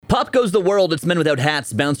Pop goes the world. It's Men Without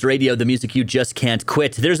Hats, Bounce Radio, the music you just can't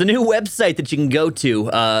quit. There's a new website that you can go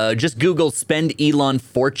to. Just Google Spend Elon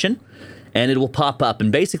Fortune, and it will pop up.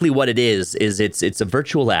 And basically what it is it's a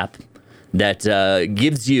virtual app that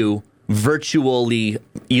gives you virtually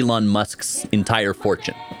Elon Musk's entire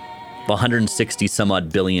fortune, $160 some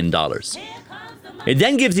odd billion. It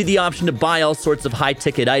then gives you the option to buy all sorts of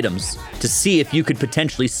high-ticket items to see if you could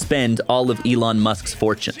potentially spend all of Elon Musk's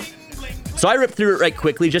fortune. So I ripped through it right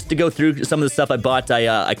quickly just to go through some of the stuff I bought.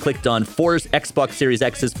 I clicked on 4 Xbox Series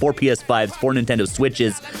X's, 4 PS5s, 4 Nintendo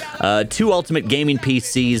Switches, 2 Ultimate Gaming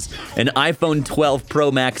PCs, an iPhone 12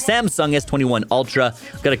 Pro Max, Samsung S21 Ultra.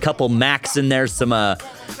 Got a couple Macs in there, some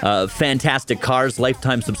fantastic cars,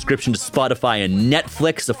 lifetime subscription to Spotify and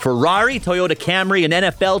Netflix, a Ferrari, Toyota Camry, an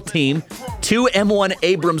NFL team, 2 M1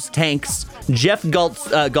 Abrams tanks, Jeff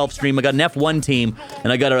Gulfstream. I got an F1 team,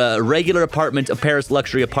 and I got a regular apartment, a Paris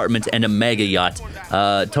luxury apartment, and a mega yacht,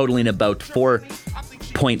 totaling about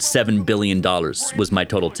 $4.7 billion was my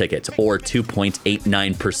total ticket, or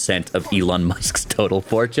 2.89% of Elon Musk's total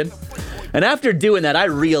fortune. And after doing that, I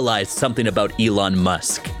realized something about Elon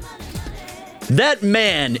Musk. That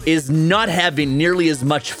man is not having nearly as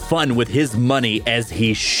much fun with his money as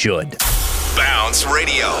he should. Bounce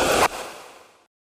Radio.